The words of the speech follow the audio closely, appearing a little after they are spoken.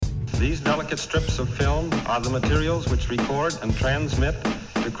These delicate strips of film are the materials which record and transmit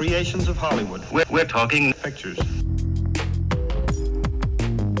the creations of Hollywood. We're talking pictures.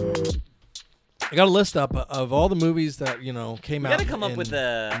 I got a list up of all the movies that came out. We got to come up with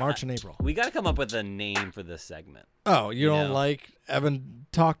March and April. We got to come up with a name for this segment. Oh, you don't like Evan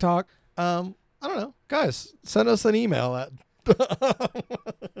Talk? I don't know, guys. Send us an email at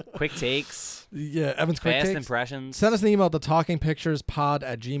Quick takes. Yeah, Evan's quick fast takes. impressions. Send us an email to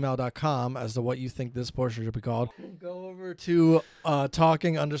talkingpicturespod@gmail.com as to what you think this portion should be called. Go over to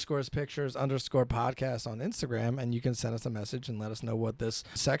talking_pictures_podcast on Instagram, and you can send us a message and let us know what this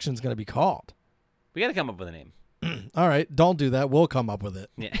section's going to be called. We got to come up with a name. All right, don't do that. We'll come up with it.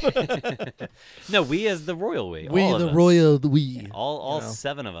 Yeah. No, we as the royal we. We, all of the us. royal we. All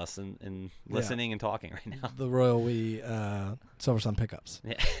 7 of us in listening and talking right now. The royal we, Silver Sun pickups.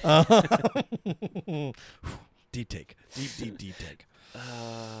 Yeah. Deep take. Deep take.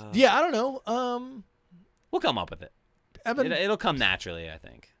 Yeah, I don't know. We'll come up with it. Evan, It'll come naturally, I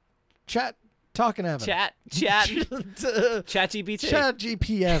think. Talking Evan. Chat GPT. Chat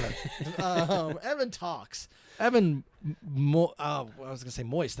GP Evan. Evan talks. Evan, I was gonna say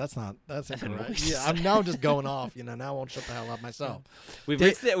moist. That's incorrect. Yeah, I'm now just going off. Now I won't shut the hell up myself.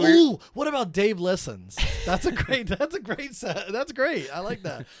 What about Dave listens? That's great. That's great. I like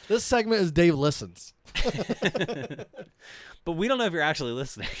that. This segment is Dave listens. But we don't know if you're actually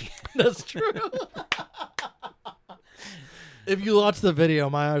listening. That's true. If you watch the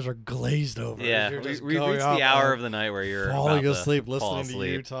video, my eyes are glazed over. Yeah, we've reached the hour of the night where you're falling about asleep to listening fall to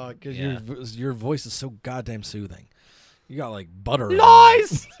asleep. you talk because your voice is so goddamn soothing. You got like butter.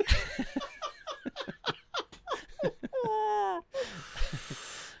 Lies.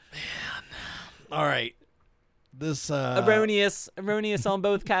 Man. All right. This erroneous on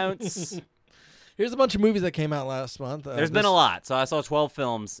both counts. Here's a bunch of movies that came out last month. There's been a lot. So I saw 12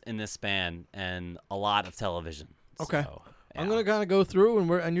 films in this span and a lot of television. Okay. So, yeah. I'm gonna kind of go through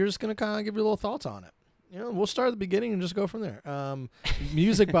and you're just gonna kind of give your little thoughts on it. We'll start at the beginning and just go from there.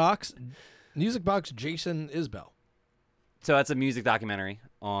 Music Box Jason Isbell. So that's a music documentary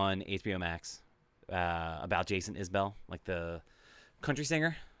on HBO Max about Jason Isbell, like the country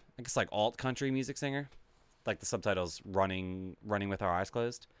singer. I guess like alt country music singer. Like the subtitles running with our eyes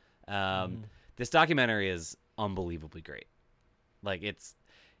closed. This documentary is unbelievably great. Like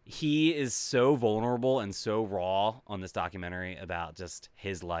he is so vulnerable and so raw on this documentary about just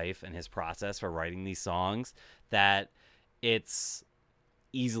his life and his process for writing these songs that it's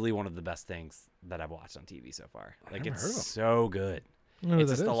easily one of the best things that I've watched on TV so far. Like it's so good.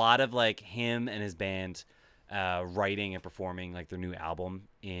 It's just a lot of like him and his band writing and performing like their new album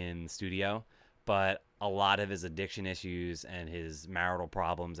in studio, but a lot of his addiction issues and his marital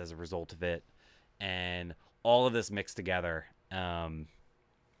problems as a result of it, and all of this mixed together.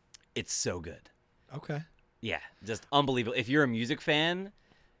 It's so good. Okay. Yeah, just unbelievable. If you're a music fan,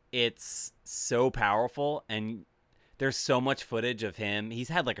 it's so powerful, and there's so much footage of him. He's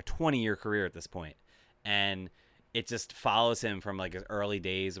had like a 20-year career at this point, and it just follows him from like his early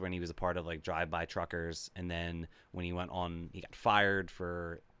days when he was a part of like drive-by truckers, and then when he got fired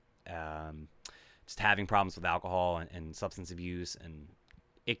for just having problems with alcohol and substance abuse, and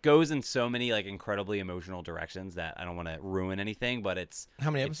it goes in so many like incredibly emotional directions that I don't want to ruin anything, but it's how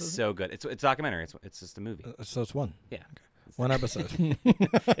many episodes? It's so good. It's a documentary. It's just a movie. So it's one. Yeah, okay. One episode.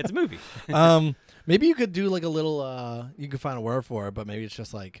 It's a movie. Maybe you could do like a little. You could find a word for it, but maybe it's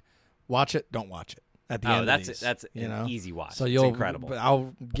just like, watch it, don't watch it. At the end, that's an easy watch. So it's incredible. But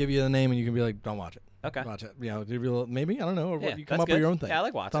I'll give you the name, and you can be like, don't watch it. Okay. Watch it. Maybe I don't know. Or you come up good. with your own thing. Yeah, I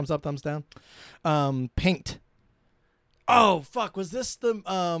like watching. Thumbs up, thumbs down. Paint. Oh fuck! Was this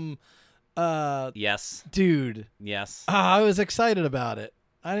the Yes. Dude. Yes. I was excited about it.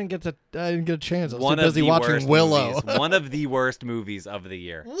 I didn't get a chance. I was too busy watching Willow. One of the worst movies of the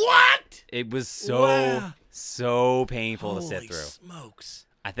year. What? It was so painful to sit Holy through. Smokes.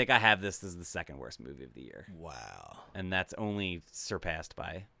 I think I have this as the second worst movie of the year. Wow. And that's only surpassed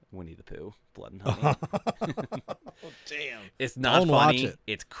by Winnie the Pooh, Blood and Honey. Damn. It's not funny. Watch it.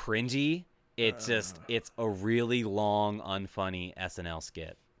 It's cringy. It's a really long, unfunny SNL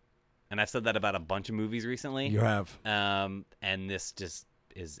skit. And I've said that about a bunch of movies recently. You have. And this just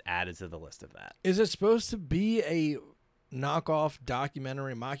is added to the list of that. Is it supposed to be a knockoff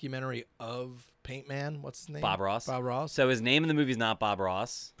mockumentary of Paint Man? What's his name? Bob Ross. Bob Ross. So his name in the movie is not Bob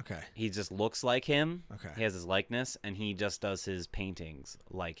Ross. Okay. He just looks like him. Okay. He has his likeness, and he just does his paintings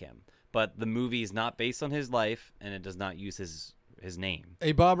like him. But the movie is not based on his life, and it does not use his name.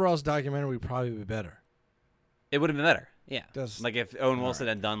 A Bob Ross documentary would probably be better. It would have been better. Yeah. Does- like if Owen Wilson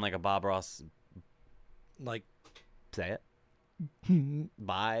had done like a Bob Ross. Like, Say it.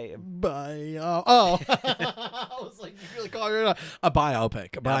 Bye. I was like, you really calling it a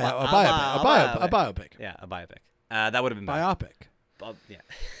biopic. A biopic. Yeah, a biopic. That would have been bad. Biopic. Yeah.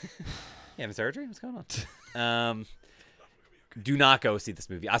 You having surgery? What's going on? Do not go see this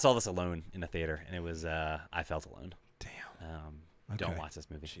movie. I saw this alone in a theater, and it was I felt alone. Damn. Don't watch this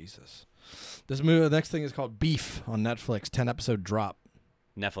movie. Jesus. This movie. The next thing is called Beef on Netflix. 10-episode drop.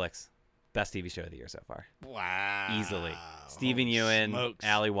 Netflix. Best TV show of the year so far. Wow. Easily. Stephen Ewan, smokes.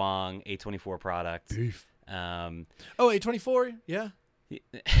 Ali Wong, A24 product. Beef. A24? Yeah.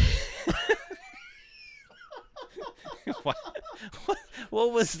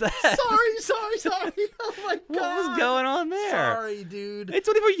 What was that? Sorry. Oh my God. What was going on there? Sorry, dude.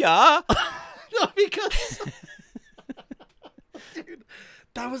 A24, yeah. No, because dude,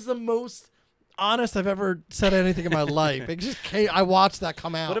 that was the most honest I've ever said anything in my life. It just came. I watched that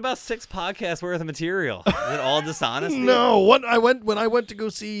come out. What about 6 podcasts worth of material? Is it all dishonesty? No. When I went to go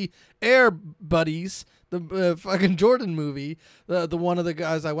see Air Buddies, the fucking Jordan movie, the one of the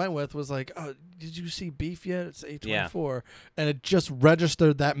guys I went with was like, "Oh, did you see Beef yet? It's A24," and it just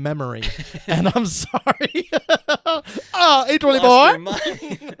registered that memory. And I'm sorry. A24.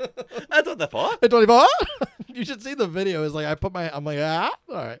 That's what the fuck. A24. You should see the video. It's like I'm like, all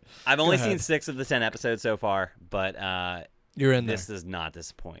right. I've only seen 6 of the 10 episodes so far, but you're in this there. does not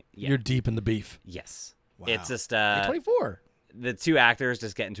disappoint. Yeah. You're deep in the beef. Yes. Wow. It's just A24. The 2 actors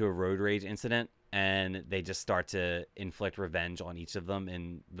just get into a road rage incident, and they just start to inflict revenge on each of them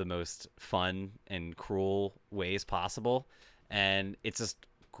in the most fun and cruel ways possible. And it's just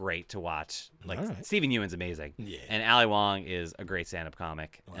great to watch. Like, right. Stephen Ewan's amazing. Yeah. And Ali Wong is a great stand-up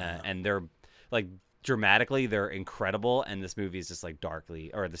comic. Wow. And they're, like, dramatically, they're incredible. And this movie is just, like,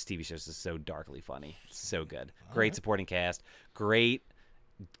 this TV show is just so darkly funny. It's so good. Great supporting cast. Great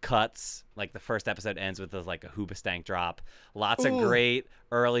cuts. Like, the first episode ends with a hoobastank drop. Lots of great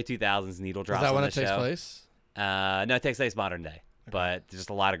early 2000s needle drops. Is that when on it the takes show. place? No, it takes place modern day, but just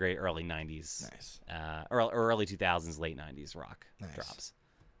a lot of great early 90s, early 2000s, late 90s rock drops.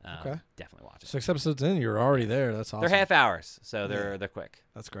 Okay, definitely watch it. 6 episodes in, you're already there. That's awesome. They're half hours, so they're quick.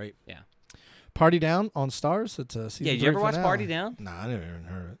 That's great. Yeah. Party Down on Stars. It's a season. Yeah, did you ever watch Party Down? Nah, I never even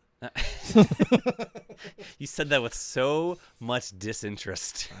heard of it. You said that with so much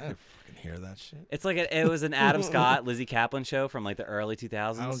disinterest. I didn't fucking hear that shit. It's like it was an Adam Scott, Lizzie Kaplan show from like the early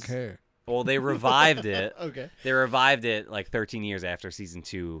 2000s. I don't care. Well, they revived it. Okay. They revived it like 13 years after season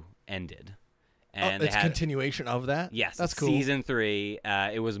 2 ended. And it's continuation of that? Yes. That's cool. Season 3.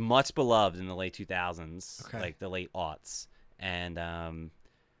 It was much beloved in the late 2000s, okay. like the late aughts. And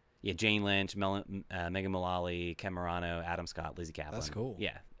Jane Lynch, Megan Mullally, Ken Morano, Adam Scott, Lizzie Kaplan. That's cool.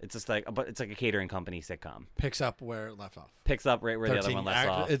 Yeah. It's just like a catering company sitcom. Picks up where it left off. Picks up right where the other one left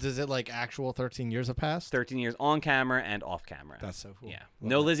off. Is it like actual 13 years have passed? 13 years on camera and off camera. That's so cool. Yeah.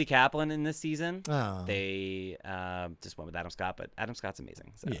 No Lizzie Kaplan in this season. Oh. They just went with Adam Scott, but Adam Scott's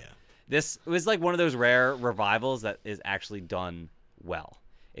amazing. So. Yeah. This was like one of those rare revivals that is actually done well.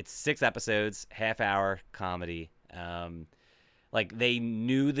 It's 6 episodes, half-hour comedy. Like, they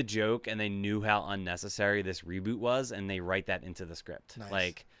knew the joke and they knew how unnecessary this reboot was, and they write that into the script. Nice.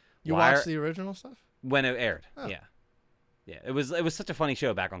 Like, you watched the original stuff? When it aired, oh. yeah. It was such a funny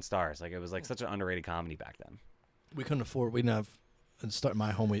show back on Stars. Like, it was like such an underrated comedy back then. We couldn't afford. We didn't have. And start my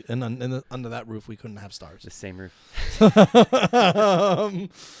home. Under that roof, we couldn't have Stars. The same roof. We're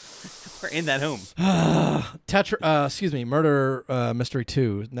in that home. Murder Mystery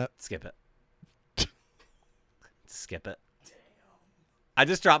 2. No. Skip it. Skip it. I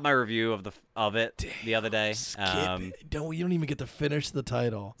just dropped my review of it the other day. Skip it. You don't even get to finish the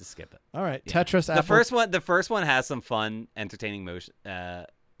title. Just skip it. All right, Yeah. Tetris. The first one has some fun, entertaining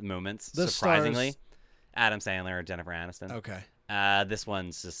moments. Surprisingly, Adam Sandler or Jennifer Aniston. Okay. This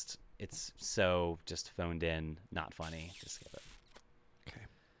one's it's so just phoned in, not funny. Just skip it. Okay.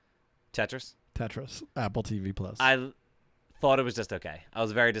 Tetris. Apple TV Plus. I thought it was just okay. I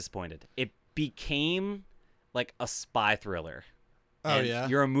was very disappointed. It became like a spy thriller. Oh, and yeah?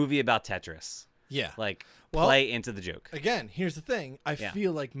 You're a movie about Tetris. Yeah. Like, play into the joke. Again, here's the thing. I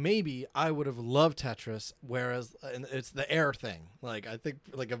feel like maybe I would have loved Tetris, whereas it's the air thing. Like, I think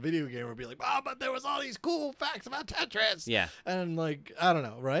like a video game would be like, but there was all these cool facts about Tetris. Yeah. And like, I don't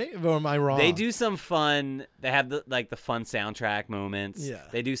know, right? Or am I wrong? They do some fun. They have the fun soundtrack moments. Yeah.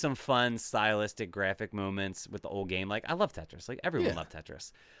 They do some fun stylistic graphic moments with the old game. Like, I love Tetris. Like, everyone loved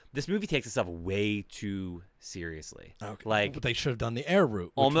Tetris. This movie takes itself way too seriously. Okay. Like, but they should have done the air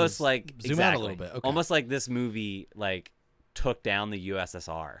route. Almost like zoom out a little bit. Okay. Almost like this movie like took down the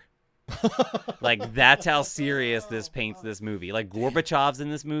USSR Like, that's how serious this paints this movie. Like, Gorbachev's in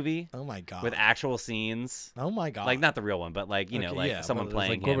this movie. Oh my god. With actual scenes. Oh my god. Like, not the real one, but like, you know, like someone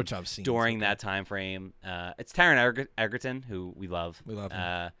playing him Gorbachev scenes, during that time frame. It's Taron Egerton, who we love. We love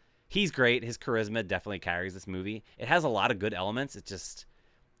him. He's great. His charisma definitely carries this movie. It has a lot of good elements. It just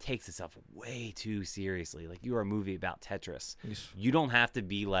takes itself way too seriously. Like, you are a movie about Tetris. You don't have to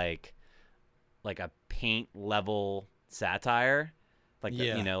be like a paint level satire. Like,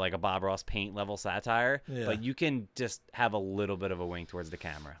 you know, like a Bob Ross paint level satire. Yeah. But you can just have a little bit of a wink towards the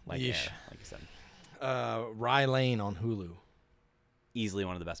camera. Like Air, like you said. Rye Lane on Hulu. Easily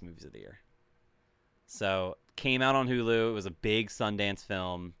one of the best movies of the year. So, came out on Hulu. It was a big Sundance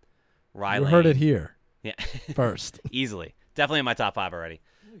film. Rye Lane. You heard it here. Yeah. First. Easily. Definitely in my top 5 already.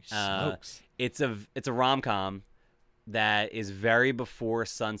 It's a rom-com that is very before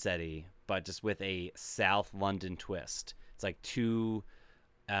Sunset-y, but just with a South London twist. It's like two...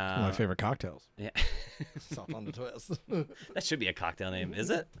 one of my favorite cocktails. Yeah. South London twist. That should be a cocktail name, is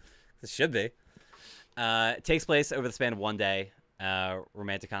it? It should be. It takes place over the span of one day.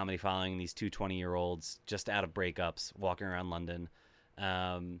 Romantic comedy following these two 20-year-olds just out of breakups walking around London.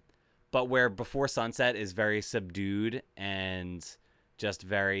 But where Before Sunset is very subdued and just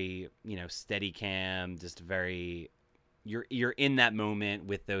very, you know, steady cam, just very... You're in that moment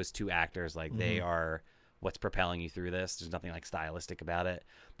with those two actors. Like, they are what's propelling you through this. There's nothing, like, stylistic about it.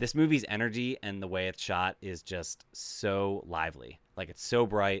 This movie's energy and the way it's shot is just so lively. Like, it's so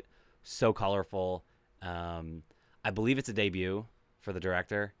bright, so colorful. I believe it's a debut for the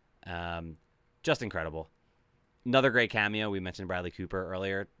director. Just incredible. Another great cameo. We mentioned Bradley Cooper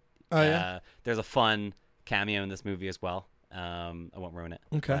earlier. Oh, yeah? There's a fun cameo in this movie as well. I won't ruin it.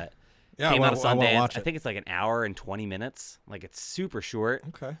 Okay. But yeah, came out of I won't Sundance. watch it. I think it's like an hour and 20 minutes. Like, it's super short.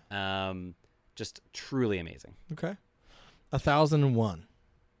 Okay. Just truly amazing. Okay. 1001.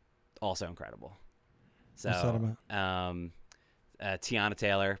 Also incredible. So, what's that about? Tiana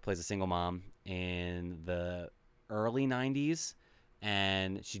Taylor plays a single mom in the early 90s,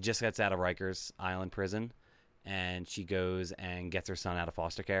 and she just gets out of Rikers Island prison, and she goes and gets her son out of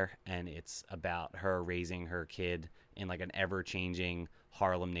foster care, and it's about her raising her kid in like an ever-changing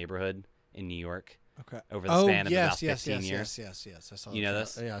Harlem neighborhood in New York. Okay. Over the span of about 15 yes, years. Yes. I saw. You know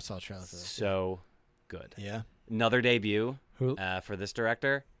this? Yeah, I saw a trailer for this. So good. Yeah. Another debut Who? for this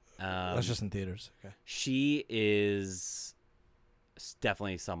director. That's just in theaters. Okay. She is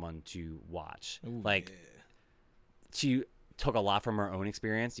definitely someone to watch. Ooh, like, she took a lot from her own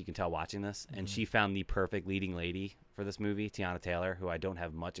experience. You can tell watching this, and she found the perfect leading lady for this movie, Tiana Taylor, who I don't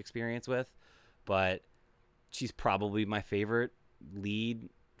have much experience with, but she's probably my favorite lead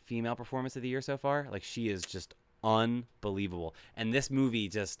female performance of the year so far. Like, she is just unbelievable, and this movie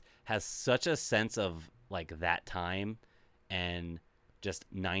just has such a sense of like that time and just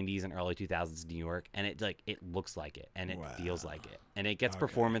 90s and early 2000s New York, and it looks like it, and it feels like it, and it gets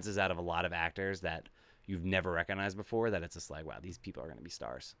performances out of a lot of actors that you've never recognized before, that it's just like, wow, these people are going to be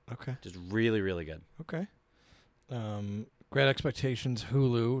stars. Okay. Just really, really good. Okay. Great Expectations,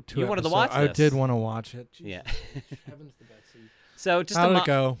 Hulu. You wanted to watch this. I did want to watch it. Jesus. Yeah. Heavens to Betsy. So just how did it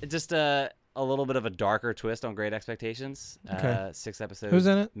go? Just a little bit of a darker twist on Great Expectations. Okay. 6 episodes. Who's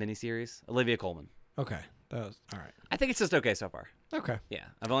in it? Miniseries. Olivia Colman. Okay. That was all right. I think it's just okay so far. Okay. Yeah.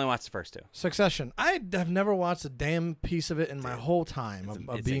 I've only watched the first 2. Succession. I have never watched a damn piece of it in my whole time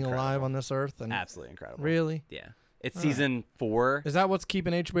of being incredible. alive on this earth. And absolutely incredible. Really? Yeah. It's season 4. Is that what's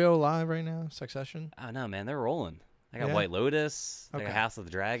keeping HBO alive right now? Succession? Oh, no, man. They're rolling. They got White Lotus. They got Okay. House of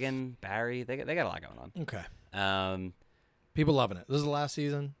the Dragon. Barry. They got a lot going on. Okay. People loving it. This is the last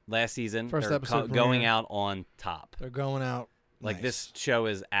season? Last season. First they're episode going premiere. out on top. They're going out. Like, nice. this show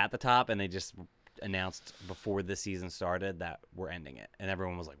is at the top, and they just announced before this season started that we're ending it, and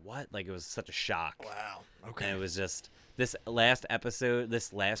everyone was like, what? Like, it was such a shock. Wow. Okay. And it was just this last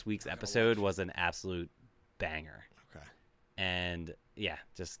week's episode was an absolute banger. Okay. And yeah,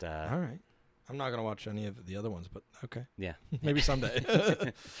 just all right. I'm not gonna watch any of the other ones, but okay. Yeah. Maybe someday.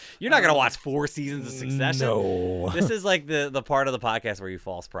 You're not gonna watch 4 seasons of Succession. No. This is like the part of the podcast where you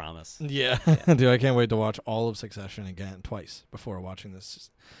false promise. Yeah. Dude, I can't wait to watch all of Succession again twice before watching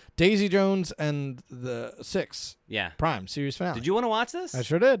this. Daisy Jones and the 6. Yeah. Prime series finale. Did you want to watch this? I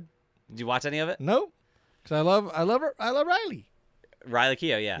sure did. Did you watch any of it? No. Because I love her. I love Riley. Riley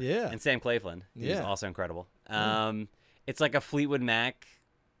Keough, yeah. Yeah. And Sam Claflin. He's Yeah. also incredible. It's like a Fleetwood Mac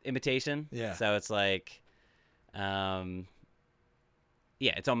imitation. Yeah. So it's like,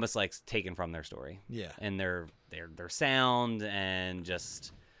 it's almost like taken from their story. Yeah. And their sound and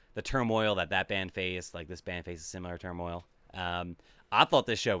just the turmoil that band faced. Like, this band faces similar turmoil. I thought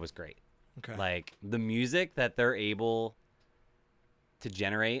this show was great. Okay. Like, the music that they're able to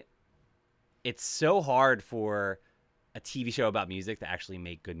generate it's so hard for a TV show about music to actually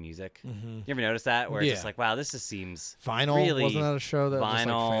make good music. Mm-hmm. You ever notice that? Where it's just like, wow, this just seems Vinyl. really Wasn't that a show that just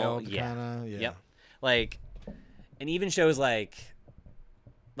Vinyl, like failed? yeah. Kind of. Yeah. Yep. Like, and even shows like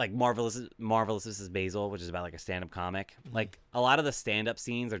Marvelous Mrs. Basil, which is about like a stand-up comic. Mm-hmm. Like a lot of the stand-up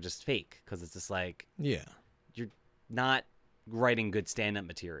scenes are just fake because it's just like Yeah. you're not writing good stand-up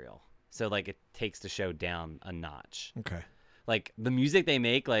material. So like it takes the show down a notch. Okay. Like the music they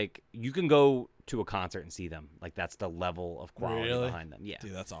make, like you can go to a concert and see them. Like that's the level of quality behind them. Yeah.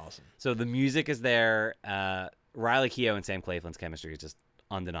 Dude, that's awesome. So the music is there. Riley Keough and Sam Claflin's chemistry is just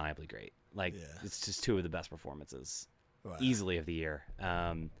undeniably great. Like it's just two of the best performances easily of the year.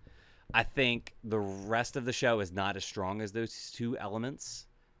 I think the rest of the show is not as strong as those two elements.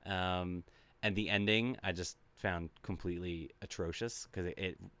 And the ending I just found completely atrocious because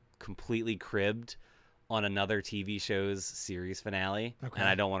it completely cribbed on another TV show's series finale, and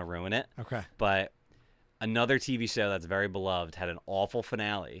I don't want to ruin it. Okay. But another TV show that's very beloved had an awful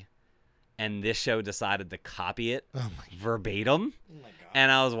finale, and this show decided to copy it verbatim. Oh my God.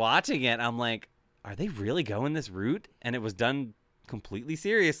 And I was watching it, I'm like, are they really going this route? And it was done completely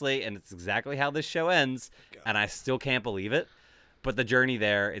seriously, and it's exactly how this show ends, and I still can't believe it. But the journey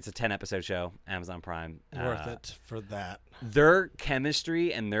there, it's a 10-episode show, Amazon Prime. Worth it for that. Their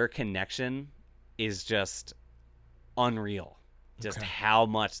chemistry and their connection is just unreal. Just how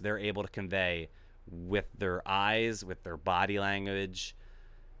much they're able to convey with their eyes, with their body language,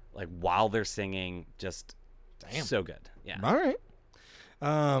 like while they're singing. Just so good. Yeah. All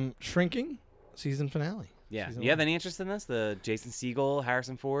right. Shrinking season finale. Yeah. Season You have any interest in this? The Jason Segel,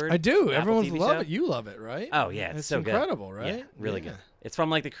 Harrison Ford? I do. Apple Everyone's TV love show? it. You love it, right? Oh yeah, it's so incredible, good. right? Yeah, really good. It's from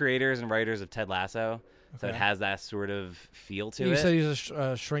like the creators and writers of Ted Lasso, so it has that sort of feel to it. You said he's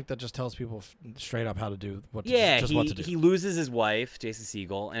a shrink that just tells people straight up how to do what. Yeah, what to do. He loses his wife, Jason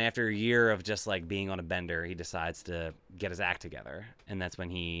Segel, and after a year of just like being on a bender, he decides to get his act together, and that's when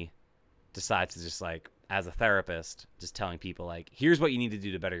he decides to just like, as a therapist, just telling people like, here's what you need to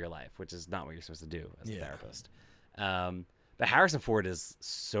do to better your life, which is not what you're supposed to do as a therapist. But Harrison Ford is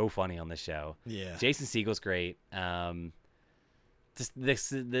so funny on this show. Yeah. Jason Segel's great.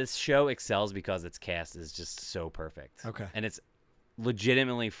 This show excels because its cast is just so perfect. Okay. And it's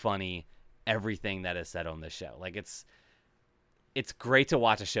legitimately funny, everything that is said on this show. Like it's great to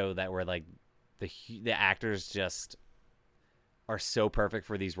watch a show that where like the actors just are so perfect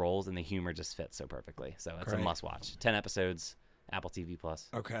for these roles and the humor just fits so perfectly. So it's a must watch. 10 episodes, Apple TV Plus.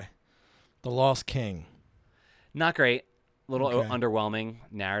 Okay. The Lost King. Not great. A little underwhelming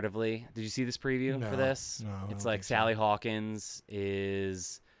narratively. Did you see this preview for this? No. It's like Sally Hawkins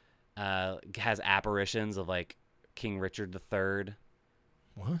is has apparitions of like King Richard III.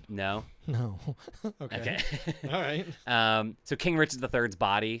 What? No. No. Okay. All right. So King Richard III's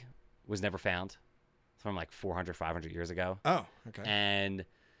body was never found. It's from like 400, 500 years ago. Oh, okay. And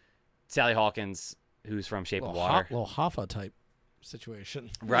Sally Hawkins, who's from Shape of Water. Little Hoffa type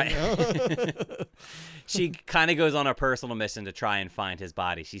situation. Right. She kind of goes on a personal mission to try and find his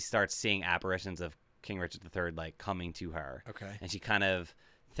body. She starts seeing apparitions of King Richard III like coming to her. Okay. And she kind of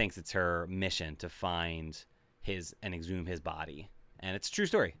thinks it's her mission to find his and exhume his body. And it's a true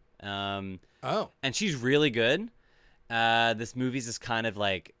story. And she's really good. This movie's just kind of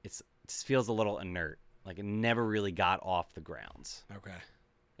like it just feels a little inert. Like it never really got off the grounds. Okay.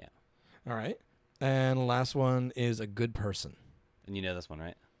 Yeah. All right. And last one is A Good Person. And you know this one,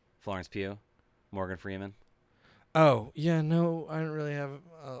 right? Florence Pugh, Morgan Freeman. Oh, yeah, no, I don't really have,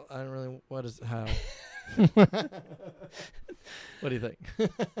 how? What do you think?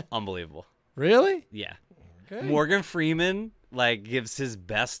 Unbelievable. Really? Yeah. Okay. Morgan Freeman, like, gives his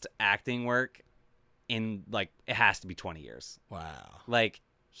best acting work in, like, it has to be 20 years. Wow. Like,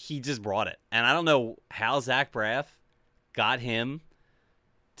 he just brought it. And I don't know how Zach Braff got him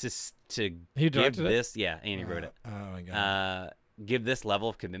to give this. Yeah, and he wrote it. Oh, my God. Give this level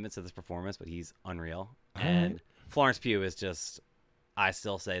of commitment to this performance, but he's unreal. All and right. Florence Pugh is just, I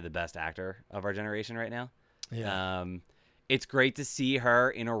still say, the best actor of our generation right now. Yeah. It's great to see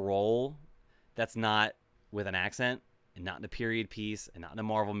her in a role that's not with an accent and not in a period piece and not in a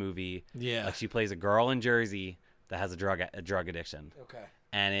Marvel movie. Yeah. Like she plays a girl in Jersey that has a drug addiction. Okay.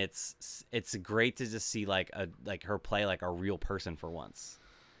 And it's great to just see like her play like a real person for once.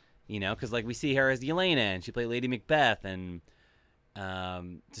 You know, because like we see her as Yelena and she played Lady Macbeth and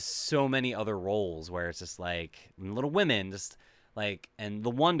just so many other roles where it's just like Little Women, just like, and The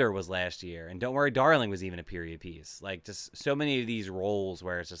Wonder was last year, and Don't Worry Darling was even a period piece. Like just so many of these roles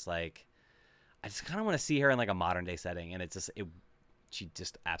where it's just like I just kind of want to see her in like a modern day setting, and she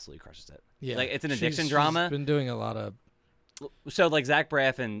just absolutely crushes it. Yeah, like it's an addiction drama. She's been doing a lot of So like Zach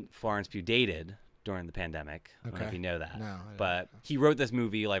Braff and Florence Pugh dated during the pandemic. I don't know if Okay. you know that. No, I didn't but he wrote this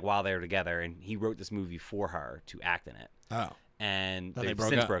movie like while they were together, and he wrote this movie for her to act in it. Oh. And Then they they've broke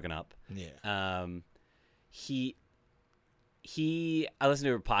since up. broken up. Yeah. I listened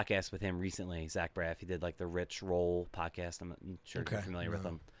to a podcast with him recently, Zach Braff. He did like the Rich Roll podcast. I'm not sure if you're familiar with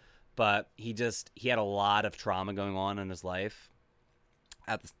him. But he had a lot of trauma going on in his life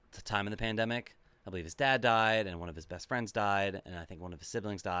at the time of the pandemic. I believe his dad died, and one of his best friends died, and I think one of his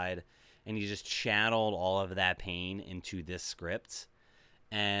siblings died. And he just channeled all of that pain into this script.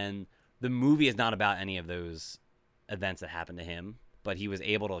 And the movie is not about any of those events that happened to him, but he was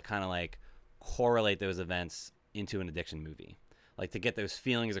able to kind of like correlate those events into an addiction movie, like to get those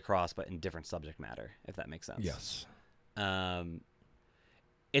feelings across, but in different subject matter, if that makes sense. Yes.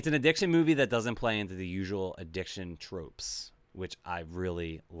 It's an addiction movie that doesn't play into the usual addiction tropes, which I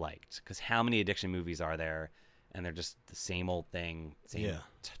really liked, because how many addiction movies are there, and they're just the same old thing, same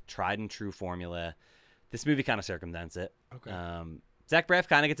tried and true formula. This movie kind of circumvents it. Okay. Zach Braff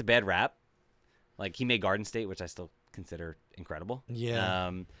kind of gets a bad rap. Like, he made Garden State, which I still consider incredible. Yeah.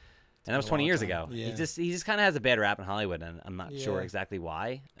 And that was 20 years ago. Yeah. He just kind of has a bad rap in Hollywood, and I'm not sure exactly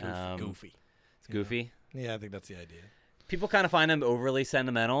why. Goofy. It's goofy. Yeah, I think that's the idea. People kind of find him overly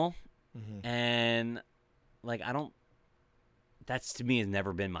sentimental, Mm-hmm. and like that's to me has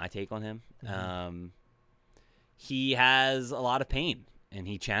never been my take on him. Mm-hmm. He has a lot of pain, and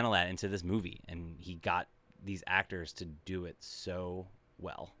he channeled that into this movie, and he got these actors to do it so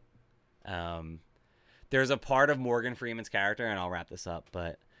well. There's a part of Morgan Freeman's character, and I'll wrap this up,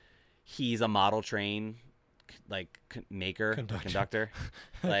 but he's a model train conductor.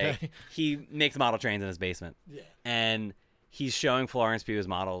 Like, he makes model trains in his basement. Yeah. And he's showing Florence Pugh his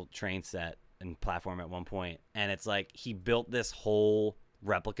model train set and platform at one point, and it's like he built this whole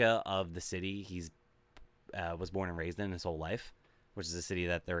replica of the city he's was born and raised in his whole life, which is the city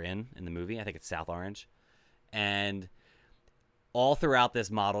that they're in the movie. I think it's South Orange. And all throughout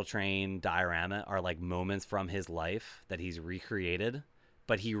this model train diorama are like moments from his life that he's recreated,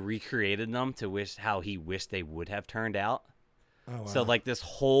 but he recreated them to how he wished they would have turned out. Oh, wow. So like this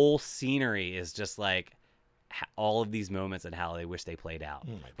whole scenery is just like all of these moments and how they wish they played out.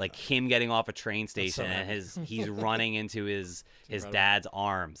 Oh my like God. him getting off a train so station and he's running into his incredible. dad's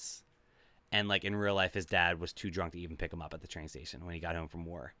arms. And like in real life, his dad was too drunk to even pick him up at the train station when he got home from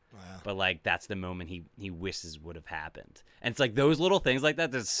war. Wow. But like that's the moment he wishes would have happened. And it's like those little things like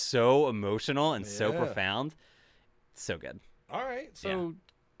that that's so emotional and so profound. It's so good. All right. So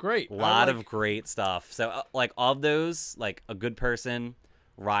great. A lot of great stuff. So like of those, like A Good Person,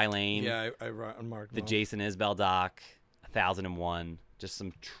 Rye Lane, I marked the Jason Isbell doc, 1001, just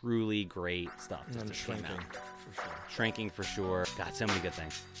some truly great stuff. Just to Shrinking, came out. for sure. Shrinking for sure. Got so many good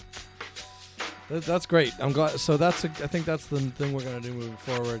things. That's great. I'm glad. So I think that's the thing we're gonna do moving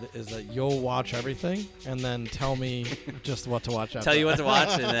forward is that you'll watch everything and then tell me just what to watch. After Tell you that. what to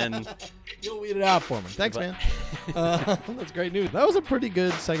watch, and then you'll weed it out for me. Thanks, man. That's great news. That was a pretty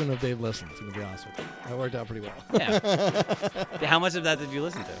good segment of Dave Listens, to be honest with you. That worked out pretty well. yeah. How much of that did you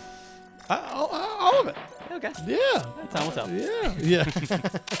listen to? All of it. Okay. Yeah. Time will tell. Yeah. Yeah.